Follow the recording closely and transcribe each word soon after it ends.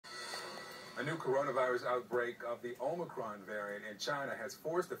A new coronavirus outbreak of the Omicron variant in China has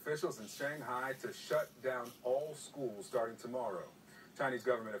forced officials in Shanghai to shut down all schools starting tomorrow. Chinese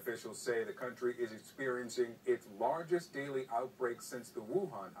government officials say the country is experiencing its largest daily outbreak since the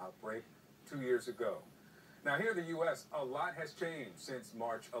Wuhan outbreak 2 years ago. Now, here in the U.S., a lot has changed since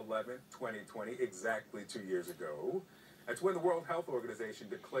March 11, 2020, exactly 2 years ago. That's when the World Health Organization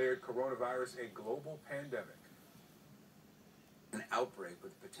declared coronavirus a global pandemic. An outbreak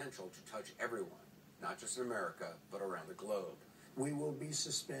with the potential to touch everyone, not just in America, but around the globe. We will be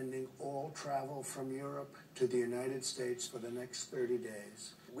suspending all travel from Europe to the United States for the next 30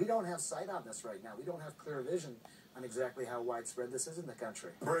 days. We don't have sight on this right now. We don't have clear vision on exactly how widespread this is in the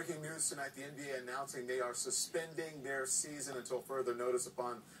country. Breaking news tonight, the NBA announcing they are suspending their season until further notice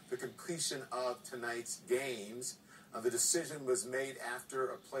upon the completion of tonight's games. The decision was made after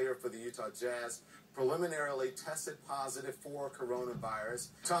a player for the Utah Jazz preliminarily tested positive for coronavirus.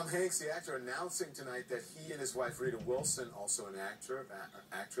 Tom Hanks, the actor, announcing tonight that he and his wife Rita Wilson, also an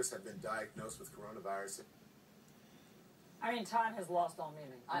actress, have been diagnosed with coronavirus. I mean, time has lost all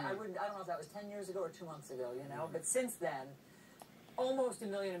meaning. I don't know if that was 10 years ago or 2 months ago, you know, but since then, almost 1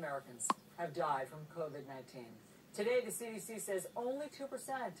 million Americans have died from COVID-19. Today, the CDC says only 2%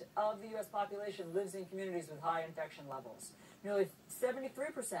 of the U.S. population lives in communities with high infection levels. Nearly 73%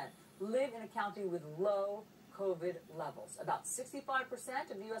 live in a county with low COVID levels. About 65%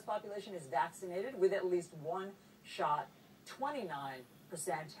 of the U.S. population is vaccinated with at least one shot. 29%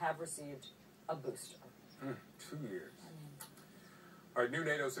 have received a booster. 2 years. Our new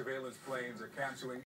NATO surveillance planes are capturing